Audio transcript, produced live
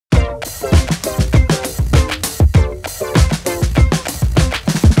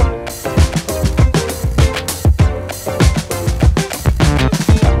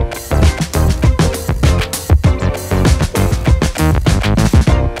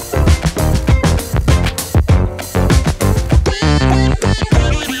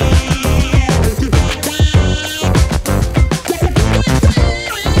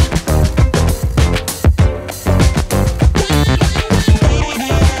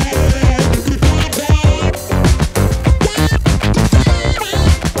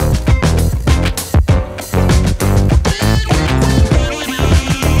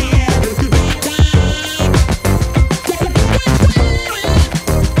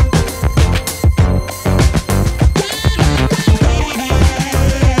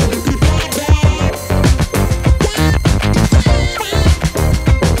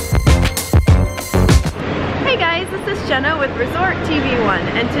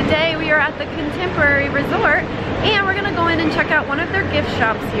Today we are at the Contemporary Resort and we're gonna go in and check out one of their gift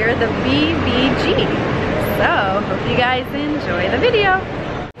shops here, the BVG. So, hope you guys enjoy the video.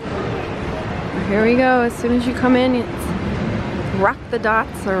 Here we go. As soon as you come in, it's Rock the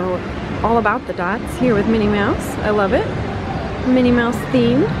Dots, or all about the dots, here with Minnie Mouse. I love it. Minnie Mouse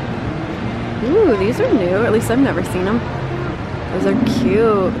theme. Ooh, these are new. At least I've never seen them. Those are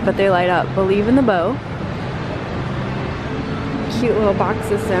cute, but they light up. Believe in the Bow. Cute little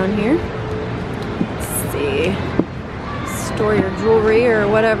boxes down here. Let's see. Store your jewelry or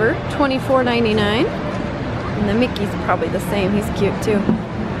whatever. $24.99. And the Mickey's probably the same. He's cute too.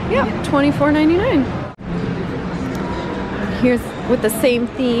 Yep, $24.99. Here's with the same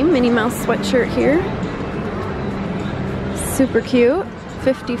theme, Minnie Mouse sweatshirt here. Super cute.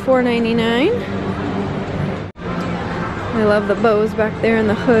 $54.99. I love the bows back there in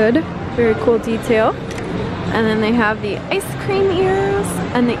the hood. Very cool detail. And then they have the ice cream ears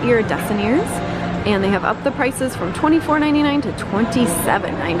and the iridescent ears. And they have upped the prices from $24.99 to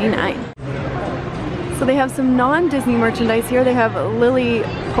 $27.99. So they have some non-Disney merchandise here. They have Lily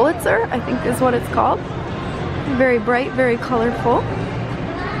Pulitzer, I think is what it's called. Very bright, very colorful.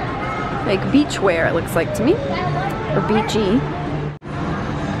 Like beach wear, it looks like to me. Or beachy.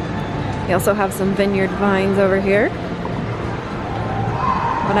 They also have some vineyard vines over here.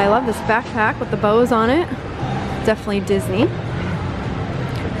 But I love this backpack with the bows on it. Definitely Disney.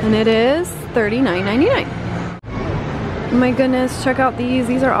 And it is $39.99. Oh my goodness, check out these.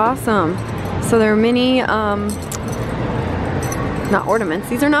 These are awesome. So they're mini, not ornaments.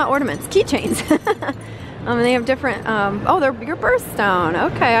 These are not ornaments, keychains. And they have different, oh, they're your birthstone.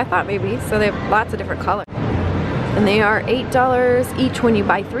 Okay, I thought maybe. So they have lots of different colors. And they are $8 each when you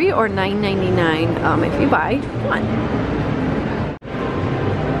buy 3 or $9.99 if you buy 1.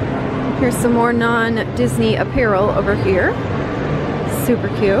 Here's some more non-Disney apparel over here. Super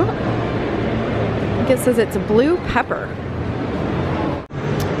cute. I guess it says it's blue pepper.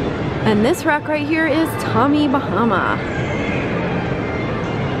 And this rack right here is Tommy Bahama.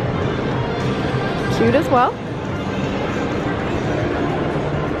 Cute as well.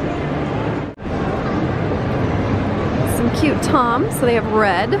 Some cute Toms. So they have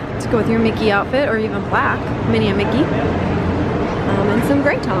red to go with your Mickey outfit, or even black, Minnie and Mickey. And some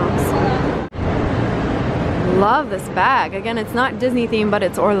gray Toms. Love this bag. Again, it's not Disney themed, but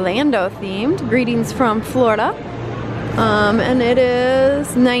it's Orlando themed. Greetings from Florida. And it is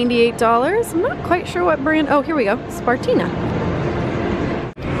 $98. I'm not quite sure what brand. Oh, here we go. Spartina.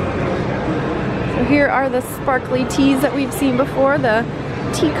 So here are the sparkly teas that we've seen before. The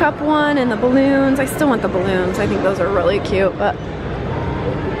teacup one and the balloons. I still want the balloons. I think those are really cute, but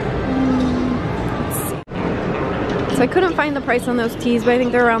I couldn't find the price on those teas, but I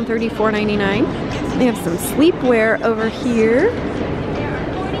think they're around $34.99. They have some sleepwear over here.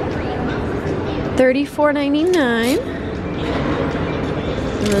 $34.99.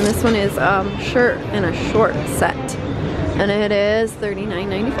 And then this one is shirt and a short set. And it is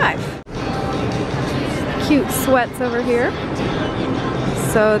 $39.95. Cute sweats over here.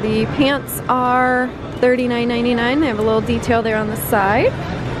 So the pants are $39.99. They have a little detail there on the side.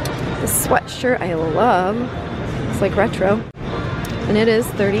 The sweatshirt I love. Like retro, and it is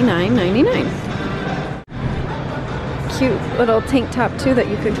 $39.99. Cute little tank top too that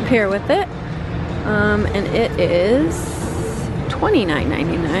you could pair with it, and it is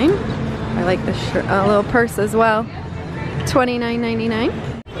 $29.99. I like the shirt, little purse as well. $29.99.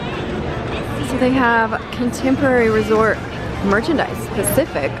 So they have Contemporary Resort merchandise.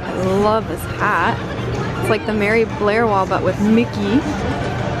 Pacific. I love this hat. It's like the Mary Blair wall, but with Mickey.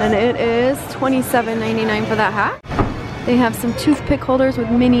 And it is $27.99 for that hat. They have some toothpick holders with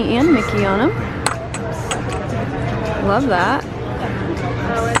Minnie and Mickey on them. Love that.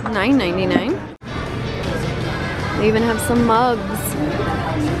 $9.99. They even have some mugs.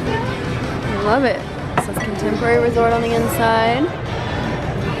 Love it. It says Contemporary Resort on the inside.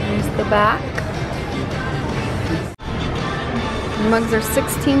 Here's the back. The mugs are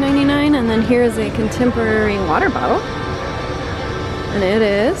 $16.99, and then here's a Contemporary water bottle. And it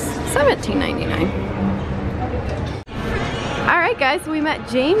is $17.99. Alright guys, so we met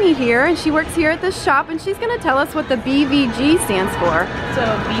Jamie here, and she works here at the shop, and she's going to tell us what the BVG stands for. So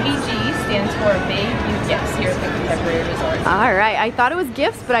BVG stands for Big Youth Gifts here at the Contemporary Resort. Alright, I thought it was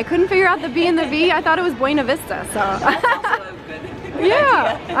gifts, but I couldn't figure out the B and the V. I thought it was Buena Vista, so. That's also good.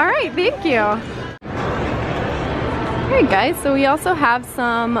 Yeah, alright, thank you. Alright guys, so we also have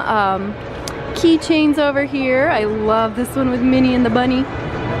some keychains over here. I love this one with Minnie and the bunny.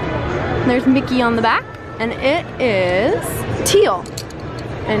 And there's Mickey on the back, and it is teal.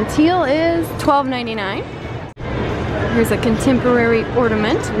 And teal is $12.99. Here's a contemporary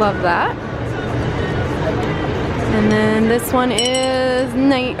ornament, love that. And then this one is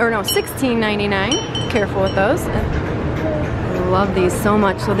 $16.99. Careful with those. I love these so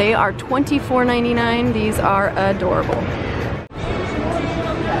much. So they are $24.99. These are adorable.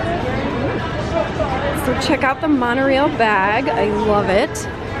 So check out the monorail bag. I love it.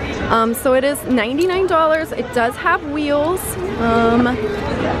 So it is $99. It does have wheels,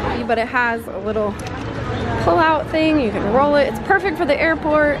 but it has a little pull-out thing. You can roll it. It's perfect for the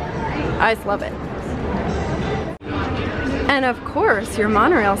airport. I just love it. And of course, your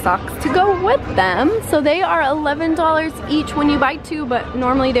monorail socks to go with them. So they are $11 each when you buy two, but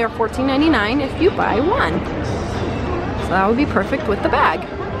normally they're $14.99 if you buy one. So that would be perfect with the bag.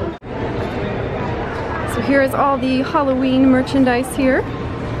 So here is all the Halloween merchandise here.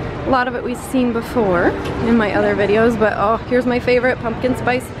 A lot of it we've seen before in my other videos, but oh, here's my favorite, pumpkin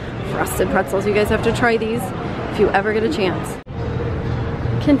spice frosted pretzels. You guys have to try these if you ever get a chance.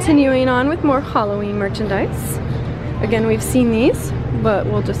 Continuing on with more Halloween merchandise. Again, we've seen these, but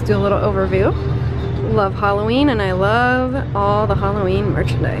we'll just do a little overview. Love Halloween, and I love all the Halloween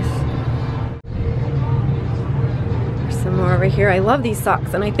merchandise. There's some more over here. I love these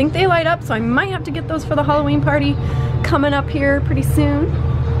socks, and I think they light up, so I might have to get those for the Halloween party coming up here pretty soon.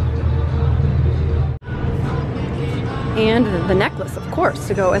 And the necklace, of course,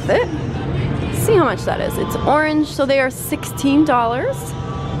 to go with it. See how much that is. It's orange, so they are $16.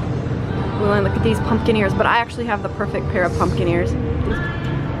 Ooh, and look at these pumpkin ears, but I actually have the perfect pair of pumpkin ears.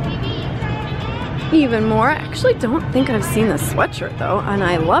 Even more. I actually don't think I've seen this sweatshirt though, and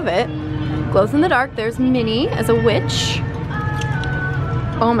I love it. Glows in the dark. There's Minnie as a witch.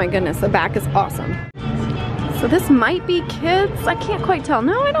 Oh my goodness, the back is awesome. So this might be kids. I can't quite tell.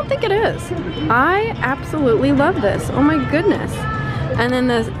 No, I don't think it is. I absolutely love this. Oh my goodness. And then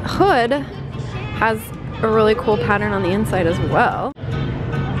the hood has a really cool pattern on the inside as well.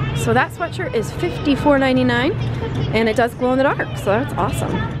 So that sweatshirt is $54.99, and it does glow in the dark, so that's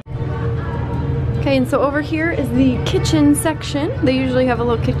awesome. Okay, and so over here is the kitchen section. They usually have a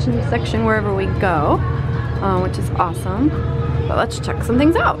little kitchen section wherever we go, which is awesome. But let's check some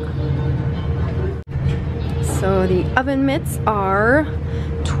things out. So the oven mitts are,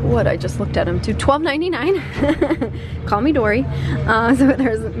 what I just looked at them, to $12.99. Call me Dory. So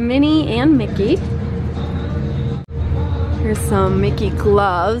there's Minnie and Mickey. Here's some Mickey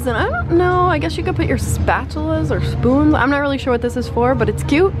gloves, and I don't know, I guess you could put your spatulas or spoons. I'm not really sure what this is for, but it's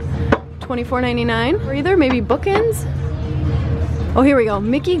cute. $24.99. Or either maybe bookends. Oh, here we go.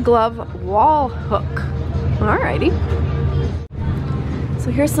 Mickey glove wall hook. Alrighty.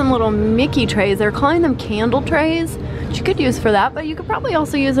 So here's some little Mickey trays. They're calling them candle trays, which you could use for that, but you could probably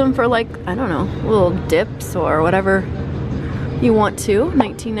also use them for, like, I don't know, little dips or whatever you want to.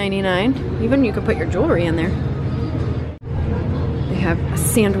 $19.99. Even you could put your jewelry in there. Have a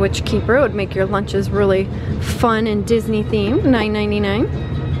sandwich keeper. It would make your lunches really fun and Disney themed. $9.99.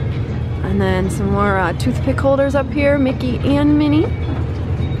 And then some more toothpick holders up here, Mickey and Minnie.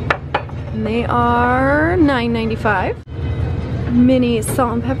 And they are $9.95. Mini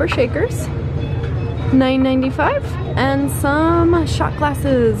salt and pepper shakers, $9.95. And some shot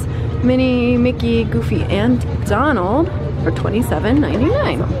glasses, Minnie, Mickey, Goofy, and Donald for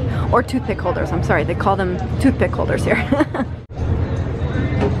 $27.99. Or toothpick holders, I'm sorry, they call them toothpick holders here.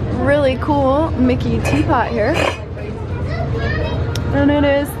 Really cool Mickey teapot here, and it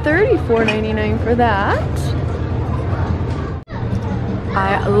is $34.99 for that.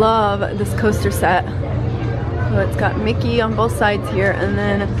 I love this coaster set. So it's got Mickey on both sides here, and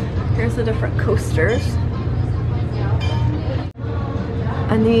then here's the different coasters.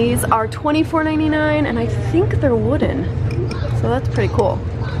 And these are $24.99, and I think they're wooden, so that's pretty cool.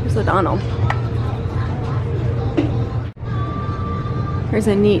 Here's the Donald. Here's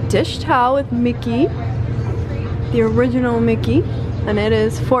a neat dish towel with Mickey, the original Mickey, and it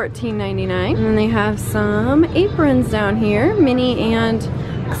is $14.99. And then they have some aprons down here, Minnie and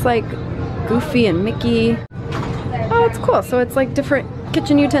looks like Goofy and Mickey. Oh, it's cool. So it's like different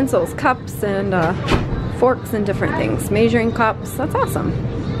kitchen utensils, cups and forks and different things, measuring cups. That's awesome.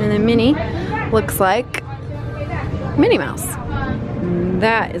 And then Minnie looks like Minnie Mouse.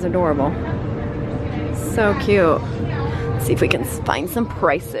 That is adorable. So cute. See if we can find some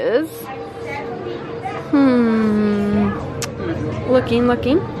prices. Looking.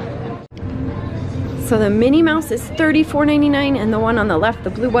 So the Minnie Mouse is $34.99, and the one on the left, the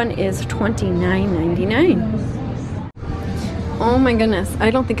blue one, is $29.99. Oh my goodness,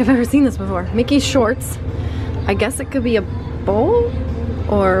 I don't think I've ever seen this before. Mickey's shorts. I guess it could be a bowl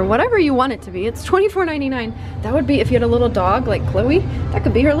or whatever you want it to be. It's $24.99. That would be, if you had a little dog like Chloe, that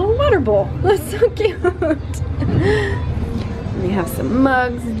could be her little water bowl. That's so cute. And you have some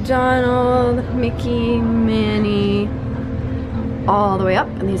mugs, Donald, Mickey, Minnie, all the way up.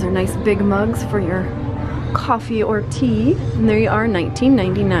 And these are nice big mugs for your coffee or tea. And there you are,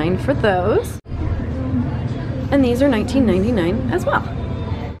 $19.99 for those. And these are $19.99 as well.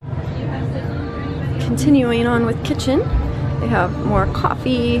 Continuing on with kitchen, they have more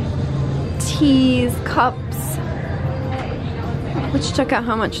coffee, teas, cups. Let's check out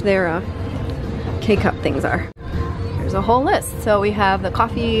how much their K-cup things are. Here's a whole list. So we have the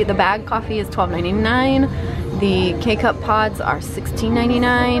coffee, the bag coffee is $12.99. The K-cup pods are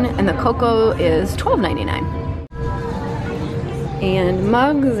 $16.99, and the cocoa is $12.99. And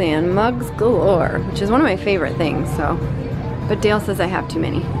mugs galore, which is one of my favorite things. So, but Dale says I have too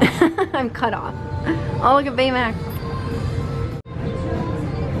many. I'm cut off. Oh, look at Baymax.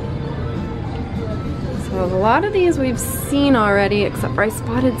 So a lot of these we've seen already, except for I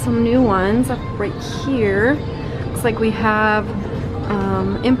spotted some new ones up right here. Looks like we have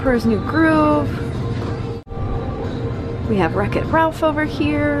Emperor's New Groove. We have Wreck-It Ralph over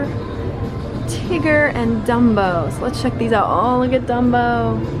here. Tigger and Dumbo. So let's check these out. Oh, look at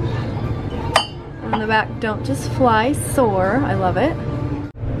Dumbo. On the back, don't just fly, soar. I love it.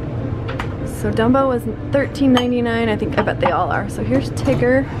 So Dumbo was $13.99. I bet they all are. So here's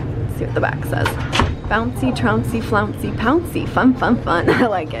Tigger. Let's see what the back says. Bouncy, trouncy, flouncy, pouncy. Fun, fun, fun. I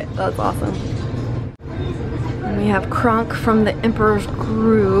like it. That's awesome. And we have Kronk from the Emperor's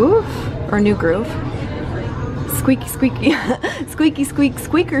Groove, or New Groove. Squeaky, squeaky. Squeaky, squeak,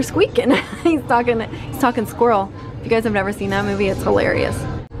 squeaker, squeaking. He's talking squirrel. If you guys have never seen that movie, it's hilarious.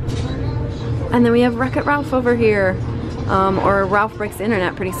 And then we have Wreck-It Ralph over here. Or Ralph Breaks the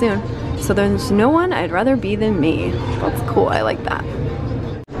Internet pretty soon. So there's no one I'd rather be than me. That's cool, I like that.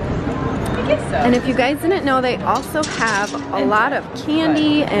 I guess so. And if you guys didn't know, they also have a lot of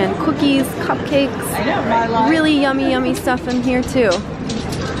candy and cookies, cupcakes. I know, right? Really yummy, yummy stuff in here too.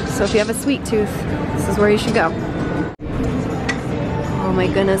 So if you have a sweet tooth, this is where you should go. Oh my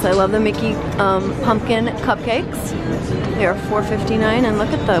goodness, I love the Mickey pumpkin cupcakes. They are $4.59, and look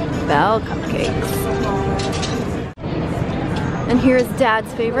at the Bell cupcakes. And here's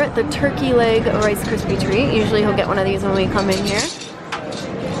Dad's favorite, the turkey leg Rice Krispie treat. Usually he'll get one of these when we come in here.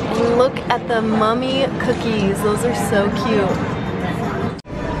 And look at the mummy cookies. Those are so cute.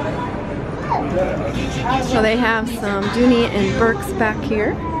 So they have some Dooney and Burke's back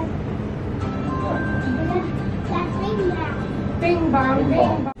here.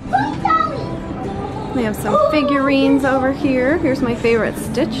 They have some figurines over here. Here's my favorite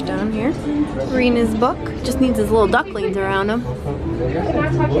Stitch down here. Reading his book. Just needs his little ducklings around him.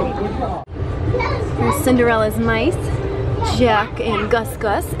 Here's Cinderella's mice. Jack and Gus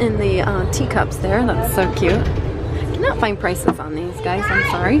Gus in the teacups there. That's so cute. I cannot find prices on these guys, I'm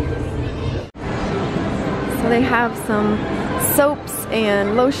sorry. So they have some soaps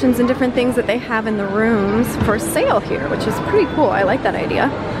and lotions and different things that they have in the rooms for sale here, which is pretty cool. I like that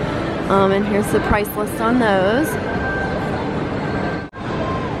idea. And here's the price list on those.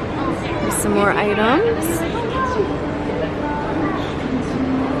 Here's some more items.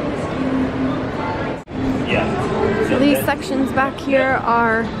 So these sections back here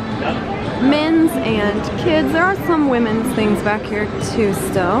are men's and kids. There are some women's things back here too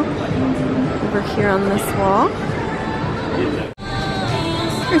still. Over here on this wall.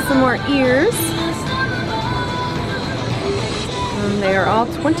 Here's some more ears. And they are all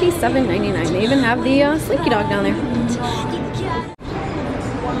 $27.99. They even have the Slinky Dog down there.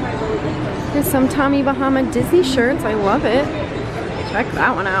 Here's some Tommy Bahama Disney shirts. I love it. Check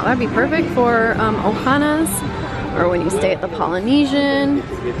that one out. That'd be perfect for Ohana's or when you stay at the Polynesian.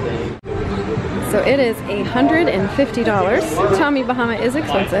 So it is $150. Tommy Bahama is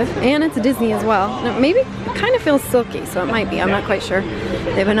expensive, and it's Disney as well. Now, maybe it kind of feels silky, so it might be. I'm not quite sure.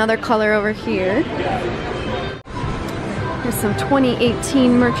 They have another color over here. Here's some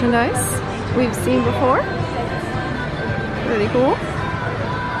 2018 merchandise we've seen before. Really cool.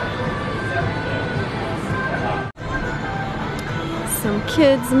 Some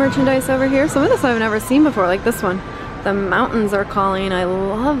kids merchandise over here. Some of this I've never seen before, like this one. The mountains are calling. I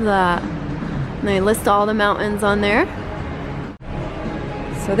love that. And they list all the mountains on there.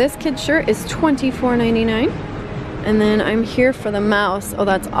 So this kid's shirt is $24.99. And then I'm here for the mouse. Oh,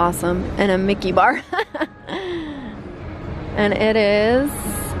 that's awesome. And a Mickey bar. And it is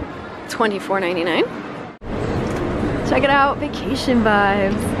 $24.99. Check it out, vacation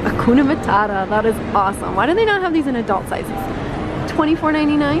vibes. Hakuna Matata, that is awesome. Why do they not have these in adult sizes?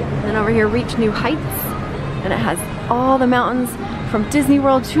 $24.99. And then over here, Reach New Heights. And it has all the mountains from Disney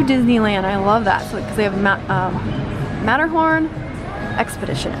World to Disneyland. I love that. So because they have Matterhorn,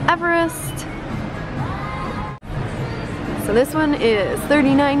 Expedition Everest. So this one is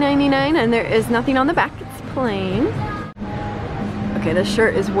 $39.99 and there is nothing on the back, it's plain. Okay, this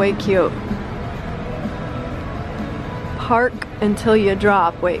shirt is way cute. Park until you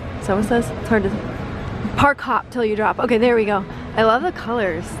drop. Wait, is that what it says? It's hard to... Park hop till you drop. Okay, there we go. I love the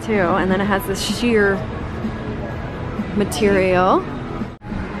colors too. And then it has this sheer material.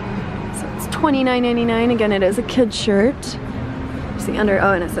 So it's $29.99. Again, it is a kid's shirt. See under,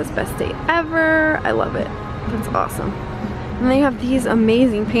 oh, and it says best day ever. I love it. That's awesome. And they have these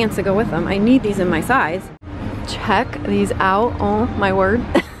amazing pants to go with them. I need these in my size. Check these out. Oh my word.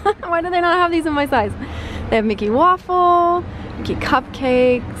 Why do they not have these in my size? They have Mickey waffle, Mickey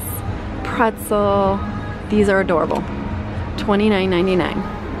cupcakes, pretzel. These are adorable. $29.99.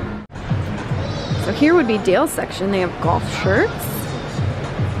 So here would be Dale's section. They have golf shirts.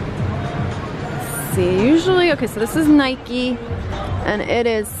 Let's see, usually, okay, so this is Nike and it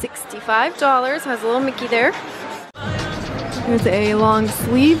is $65. Has a little Mickey there. Here's a long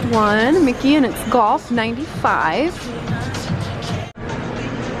sleeved one, Mickey, and it's golf, $95.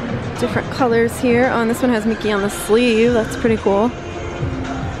 Different colors here. Oh, and this one has Mickey on the sleeve. That's pretty cool.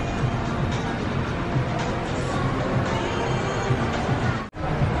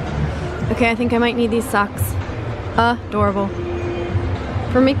 Okay, I think I might need these socks. Adorable.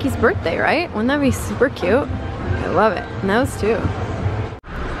 For Mickey's birthday, right? Wouldn't that be super cute? I love it. And those too.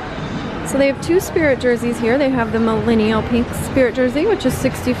 So they have two Spirit jerseys here. They have the Millennial Pink Spirit jersey, which is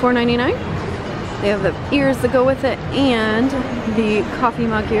 $64.99. They have the ears that go with it and the coffee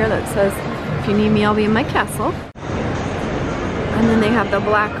mug here that says, if you need me, I'll be in my castle. And then they have the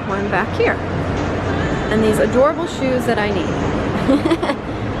black one back here. And these adorable shoes that I need.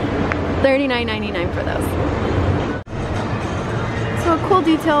 $39.99 for those. So a cool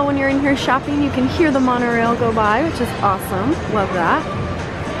detail when you're in here shopping, you can hear the monorail go by, which is awesome. Love that.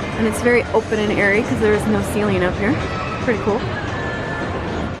 And it's very open and airy because there is no ceiling up here. Pretty cool.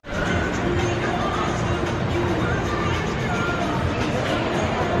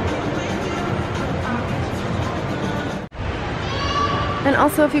 And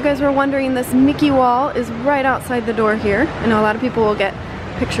also, if you guys were wondering, this Mickey wall is right outside the door here. I know a lot of people will get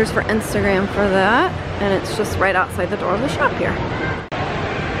pictures for Instagram for that, and it's just right outside the door of the shop here.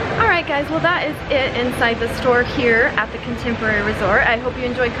 Alright guys, well that is it inside the store here at the Contemporary Resort. I hope you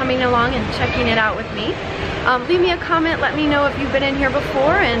enjoyed coming along and checking it out with me. Leave me a comment, let me know if you've been in here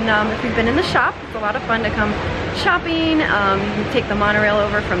before, and if you've been in the shop. It's a lot of fun to come shopping. You can take the monorail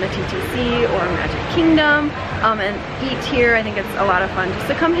over from the TTC or Magic Kingdom and eat here. I think it's a lot of fun just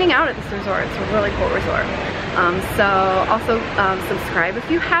to come hang out at this resort. It's a really cool resort. So also subscribe if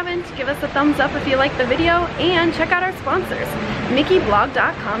you haven't, give us a thumbs up if you like the video, and check out our sponsors,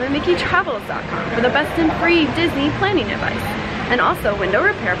 MickeyBlog.com and MickeyTravels.com for the best in free Disney planning advice, and also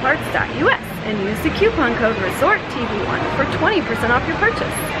WindowRepairParts.us, and use the coupon code ResortTV1 for 20% off your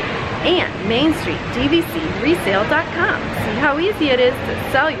purchase, and MainStreetDVCResale.com. See how easy it is to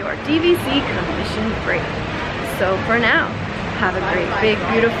sell your DVC commission free. So for now, have a great, big,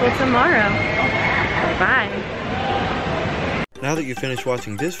 beautiful tomorrow. Bye. Now that you've finished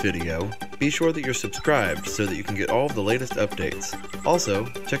watching this video, be sure that you're subscribed so that you can get all of the latest updates. Also,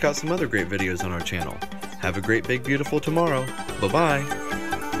 check out some other great videos on our channel. Have a great, big, beautiful tomorrow. Bye-bye.